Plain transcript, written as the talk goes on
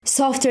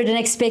Softer than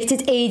expected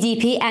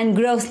ADP and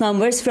growth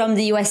numbers from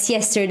the US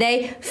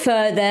yesterday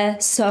further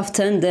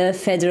softened the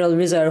Federal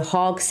Reserve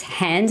hawk's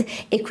hand.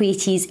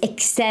 Equities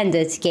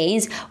extended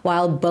gains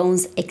while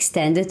bonds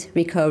extended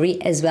recovery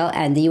as well,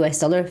 and the US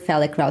dollar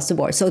fell across the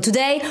board. So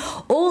today,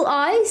 all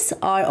eyes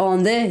are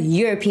on the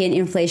European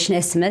inflation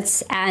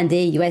estimates and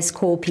the US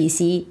core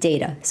PCE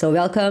data. So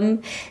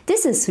welcome.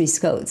 This is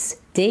Swissquote's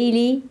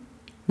Daily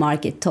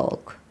Market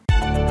Talk.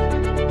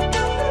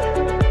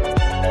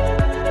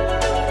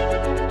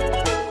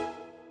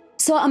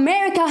 So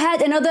America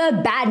had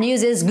another bad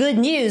news is good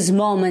news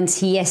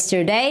moment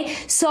yesterday.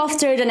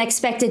 Softer than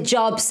expected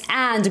jobs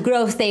and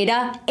growth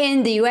data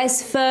in the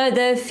US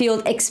further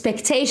fueled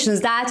expectations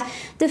that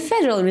the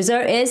Federal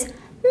Reserve is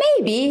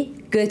maybe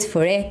good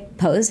for a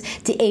pause.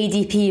 The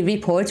ADP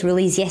report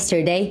released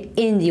yesterday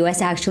in the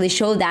US actually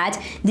showed that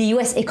the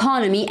US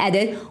economy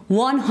added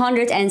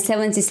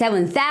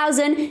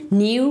 177,000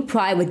 new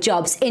private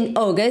jobs in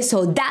August.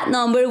 So that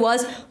number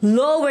was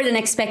lower than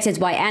expected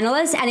by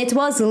analysts, and it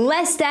was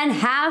less than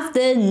half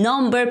the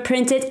number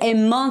printed a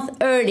month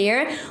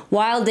earlier,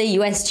 while the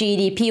US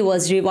GDP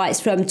was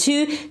revised from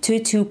 2 to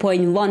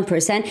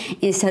 2.1%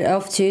 instead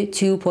of to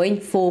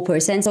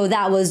 2.4%. So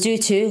that was due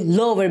to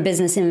lower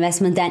business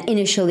investment than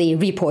initially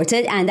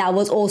reported, and that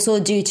was also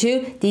due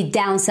to the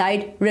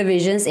downside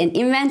revisions in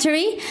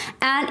inventory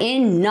and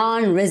in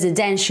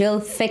non-residential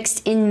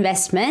fixed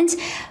investment.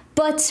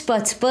 But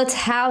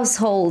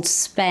household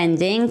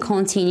spending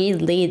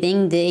continued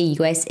leading the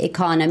US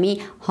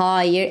economy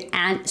higher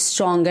and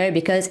stronger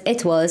because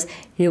it was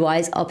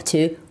revised up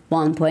to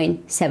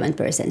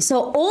 1.7%.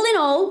 So all in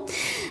all,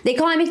 the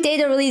economic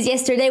data released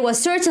yesterday was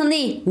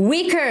certainly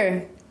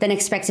weaker than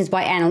expected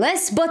by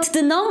analysts, but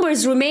the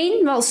numbers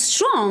remain, well,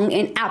 strong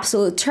in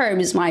absolute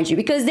terms, mind you,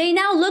 because they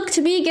now look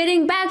to be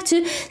getting back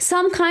to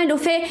some kind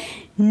of a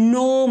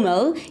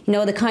normal,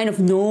 the kind of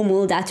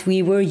normal that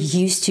we were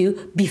used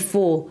to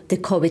before the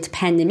COVID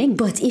pandemic.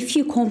 But if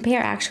you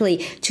compare actually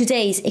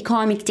today's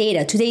economic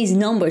data, today's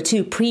number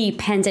to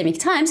pre-pandemic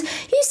times,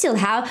 you still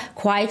have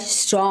quite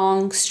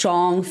strong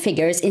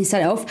figures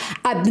instead of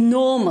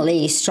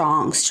abnormally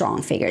strong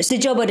figures. The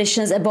job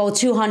additions about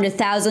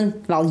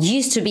 200,000, well,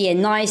 used to be a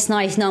nice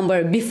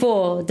number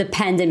before the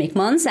pandemic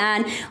months,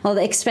 and well,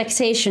 the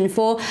expectation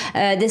for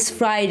this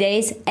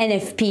Friday's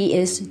NFP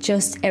is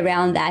just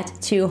around that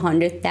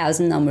 200,000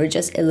 number,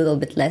 just a little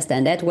bit less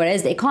than that,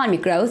 whereas the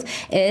economic growth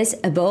is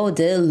above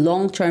the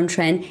long-term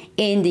trend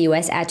in the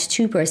US at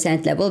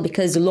 2% level,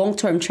 because the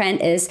long-term trend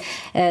is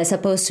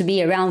supposed to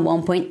be around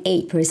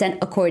 1.8%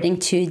 according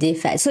to the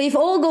Fed. So if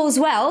all goes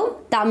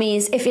well, that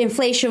means if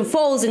inflation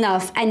falls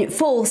enough and it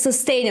falls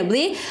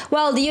sustainably,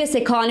 well, the US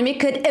economy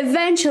could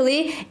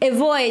eventually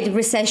avoid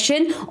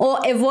recession or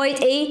avoid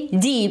a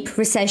deep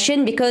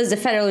recession, because the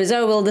Federal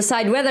Reserve will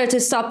decide whether to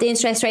stop the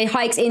interest rate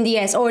hikes in the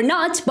US or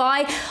not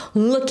by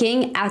looking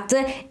at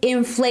the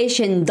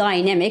inflation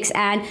dynamics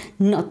and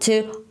not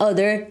to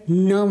other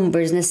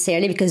numbers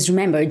necessarily, because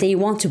remember, they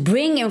want to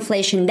bring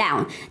inflation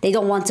down. They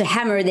don't want to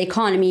hammer the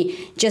economy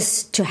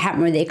just to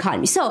hammer the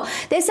economy. So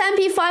the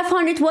S&P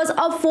 500 was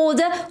up for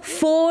the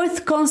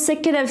fourth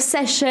consecutive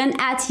session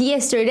at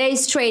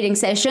yesterday's trading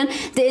session.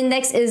 The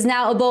index is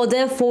now above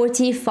the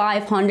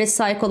 4,500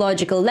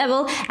 psychological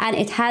level, and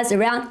it has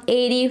around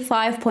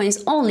 85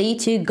 points only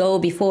to go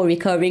before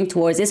recovering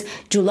towards its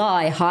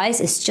July highs.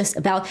 It's just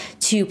about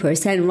 2%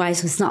 rise,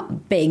 so it's not a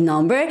big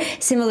number.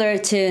 Similar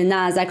to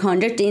Nasdaq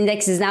 100, the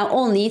index is now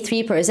only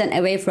 3%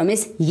 away from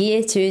its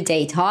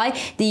year-to-date high.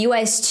 The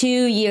US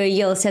 2-year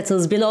yield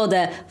settles below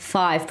the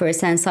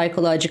 5%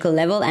 psychological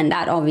level, and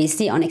that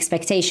obviously on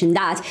expectation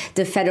that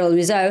the Federal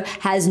Reserve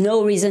has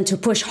no reason to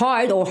push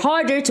hard or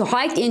harder to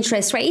hike the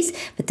interest rates,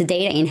 but the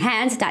data in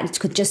hand that it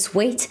could just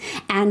wait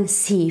and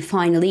see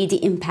finally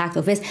the impact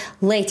of its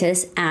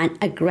latest and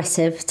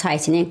aggressive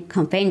tightening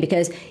campaign.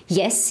 Because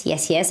yes,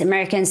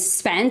 Americans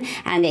spend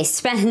and they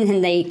spend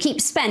and they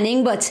keep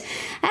spending, but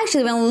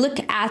actually when we look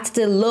at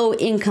the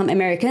low-income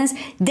Americans,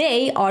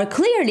 they are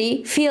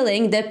clearly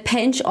feeling the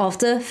pinch of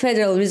the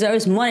Federal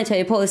Reserve's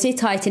monetary policy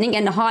tightening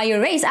and the higher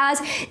rates,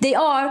 as they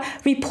are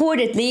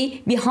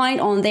reportedly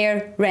behind on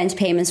their rent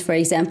payments, for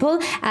example,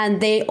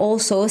 and they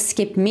also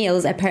skip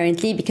meals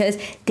apparently because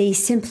they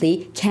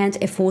simply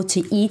can't afford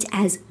to eat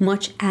as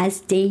much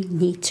as they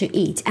need to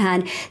eat.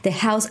 And the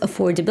house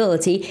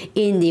affordability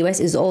in the US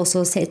is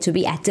also said to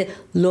be at the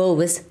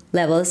lowest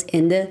levels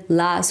in the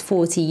last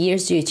 40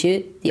 years due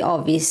to the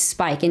obvious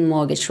spike in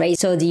mortgage rates.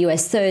 So the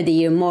US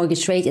 30-year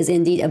mortgage rate is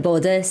indeed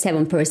above the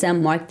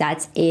 7% mark.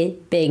 That's a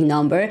big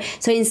number.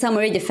 So in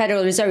summary, the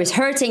Federal Reserve is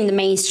hurting the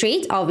Main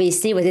Street,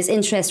 obviously, with its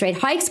interest rate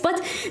hikes, but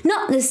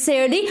not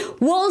necessarily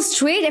Wall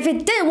Street. If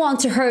it did want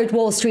to hurt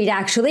Wall Street,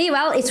 actually,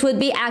 well, it would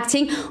be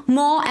acting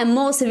more and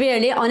more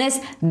severely on its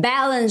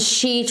balance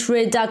sheet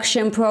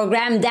reduction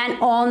program than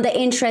on the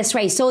interest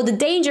rate. So the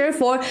danger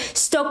for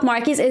stock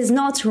markets is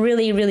not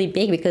really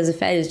big, because the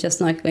Fed is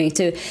just not going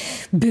to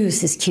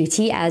boost its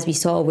QT. as we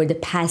saw over the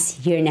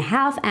past year and a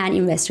half, and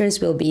investors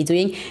will be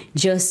doing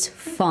just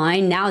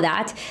fine now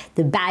that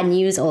the bad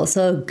news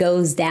also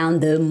goes down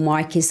the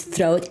market's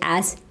throat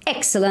as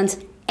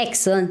excellent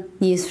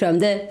news from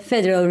the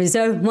Federal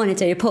Reserve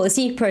monetary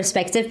policy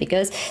perspective,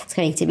 because it's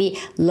going to be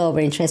lower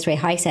interest rate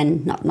hikes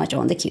and not much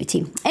on the QT.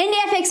 In the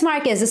FX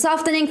markets, the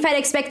softening Fed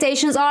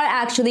expectations are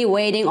actually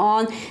waiting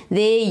on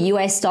the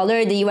US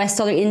dollar. The US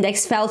dollar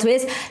index fell to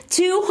its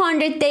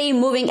 200-day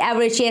moving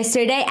average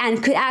yesterday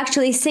and could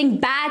actually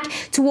sink back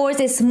towards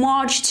its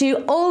March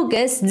to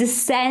August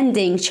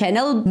descending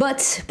channel.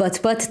 But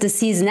the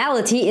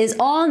seasonality is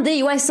on the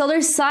US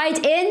dollar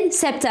side in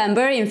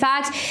September. In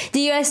fact,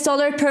 the US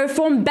dollar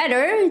performed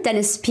better than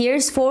its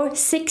peers for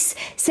 6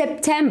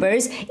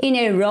 Septembers in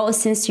a row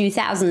since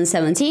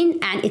 2017,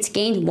 and it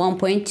gained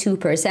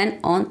 1.2%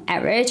 on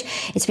average.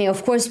 It may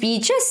of course be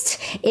just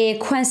a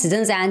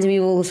coincidence, and we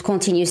will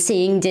continue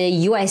seeing the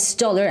US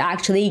dollar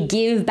actually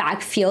give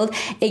back field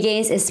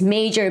against its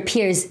major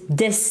peers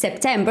this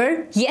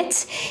September.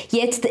 Yet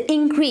the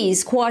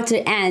increased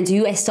quarter end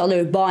US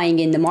dollar buying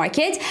in the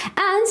market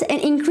and an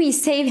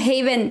increased safe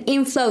haven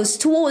inflows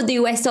toward the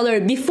US dollar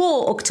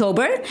before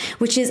October,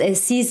 which is a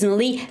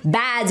seasonally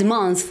bad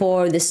month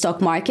for the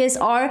stock markets,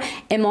 are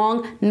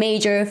among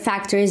major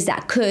factors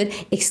that could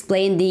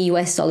explain the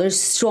US dollar's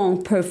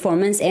strong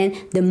performance in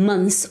the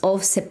months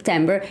of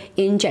September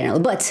in general.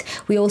 But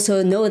we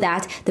also know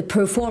that the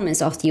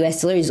performance of the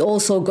US dollar is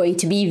also going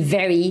to be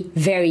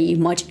very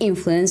much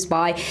influenced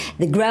by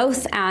the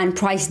growth and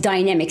price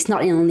dynamics,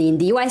 not only in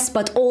the US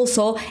but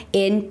also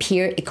in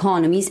peer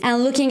economies.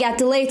 And looking at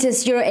the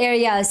latest Euro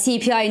area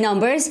CPI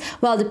numbers,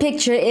 well, the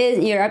picture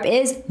in Europe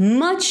is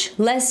much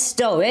less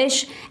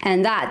dovish,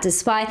 and that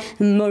despite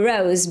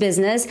morose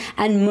business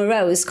and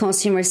morose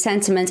consumer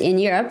sentiment in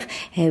Europe.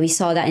 We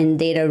saw that in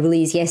data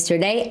released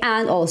yesterday,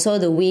 and also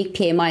the weak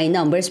PMI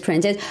numbers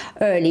printed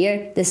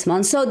earlier this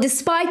month. So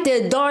despite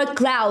the dark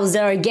clouds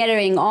that are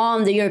gathering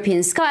on the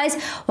European skies,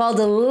 while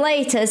the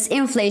latest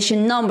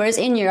inflation numbers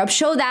in Europe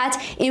show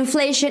that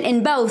inflation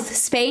in both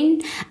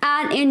Spain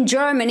and in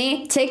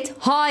Germany ticked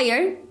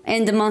higher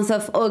in the month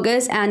of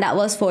August, and that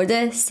was for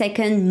the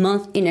second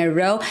month in a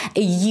row, a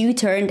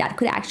U-turn that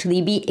could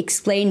actually be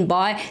explained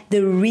by the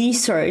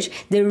resurge,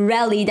 the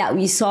rally that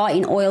we saw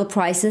in oil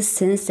prices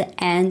since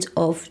the end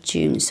of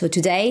June. So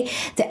today,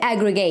 the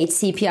aggregate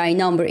CPI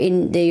number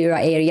in the Euro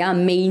area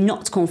may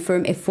not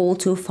confirm a fall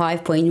to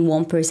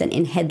 5.1%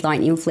 in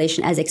headline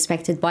inflation as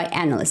expected by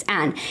analysts,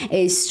 and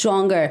a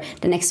stronger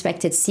than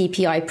expected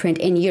CPI print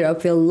in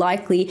Europe will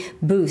likely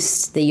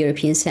boost the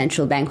European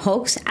Central Bank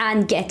hopes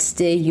and get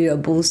the Euro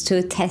bulls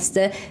to test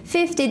the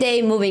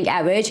 50-day moving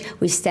average,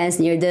 which stands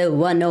near the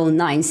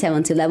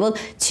 109.70 level,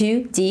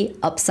 to the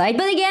upside.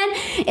 But again,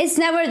 it's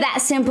never that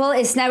simple.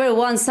 It's never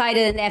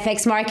one-sided in the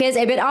FX markets.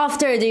 A bit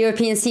after the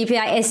European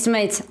CPI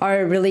estimates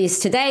are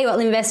released today,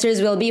 well,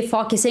 investors will be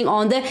focusing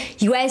on the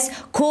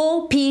US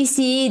core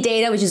PCE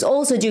data, which is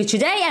also due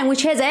today and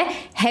which has a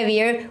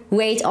heavier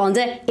weight on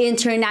the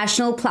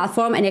international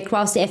platform and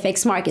across the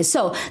FX market.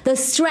 So the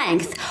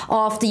strength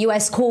of the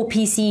US core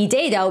PCE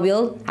data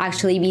will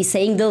actually be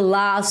saying the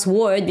last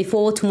word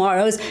before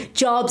tomorrow's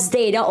jobs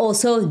data,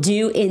 also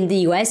due in the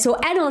US. So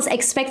analysts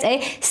expect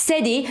a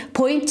steady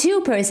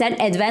 0.2%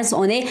 advance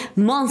on a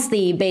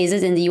monthly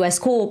basis in the US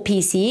core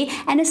PCE,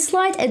 and a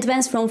slight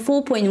advance from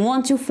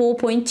 4.1 to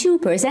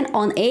 4.2%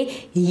 on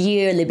a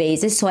yearly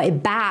basis. So a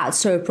bad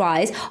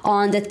surprise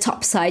on the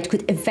top side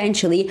could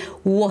eventually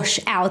wash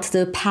out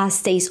the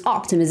past day's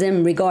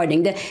optimism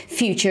regarding the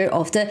future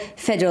of the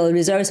Federal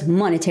Reserve's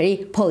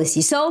monetary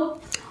policy. So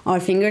our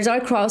fingers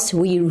are crossed.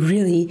 We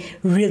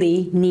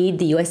really need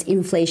the US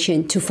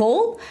inflation to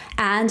fall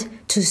and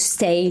to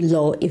stay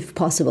low if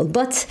possible.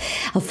 But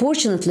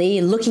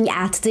unfortunately, looking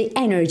at the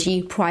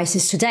energy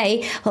prices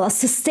today, well, a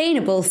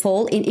sustainable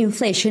fall in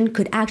inflation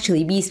could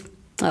actually be,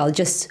 well,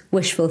 just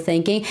wishful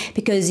thinking,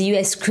 because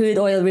US crude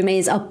oil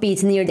remains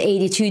upbeat near the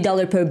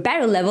 $82 per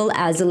barrel level,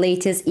 as the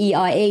latest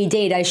EIA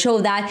data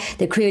show that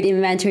the crude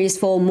inventories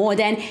fall more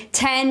than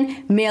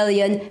 10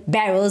 million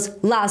barrels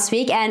last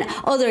week. And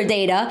other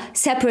data,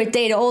 separate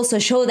data, also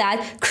show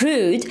that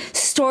crude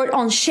stored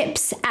on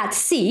ships at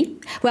sea,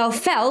 well,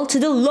 fell to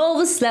the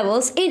lowest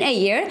levels in a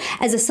year,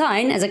 as a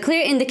sign, as a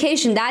clear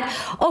indication that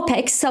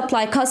OPEC's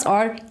supply cuts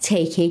are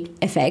taking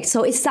effect.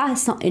 So if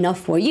that's not enough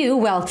for you,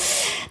 well,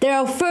 there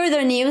are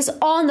further news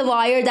on the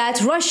wire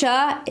that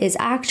Russia is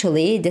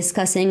actually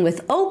discussing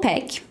with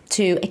OPEC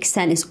to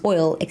extend its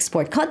oil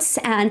export cuts,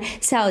 and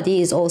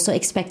Saudi is also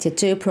expected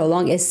to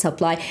prolong its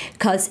supply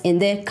cuts in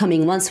the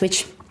coming months,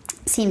 which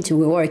seem to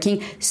be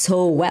working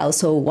so well.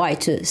 So why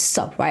to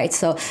stop, right?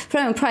 So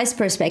from a price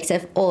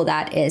perspective, all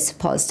that is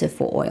positive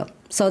for oil.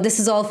 So this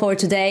is all for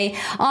today.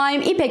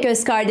 I'm İpek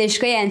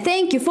Özkardeşkaya, and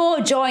thank you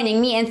for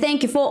joining me, and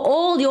thank you for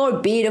all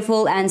your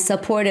beautiful and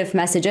supportive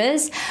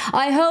messages.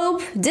 I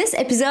hope this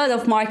episode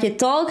of Market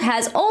Talk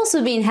has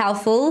also been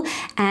helpful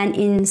and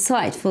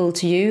insightful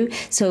to you.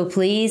 So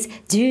please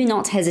do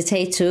not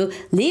hesitate to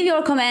leave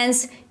your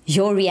comments,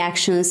 your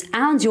reactions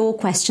and your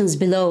questions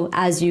below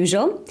as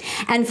usual.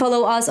 And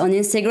follow us on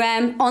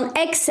Instagram, on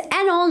X,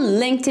 and on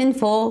LinkedIn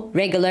for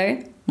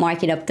regular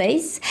market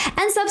updates.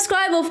 And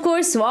subscribe, of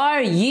course, to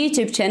our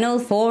YouTube channel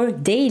for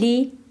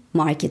daily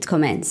market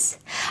comments.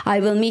 I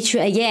will meet you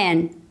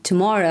again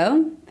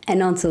tomorrow.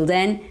 And until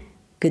then,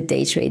 good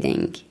day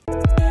trading.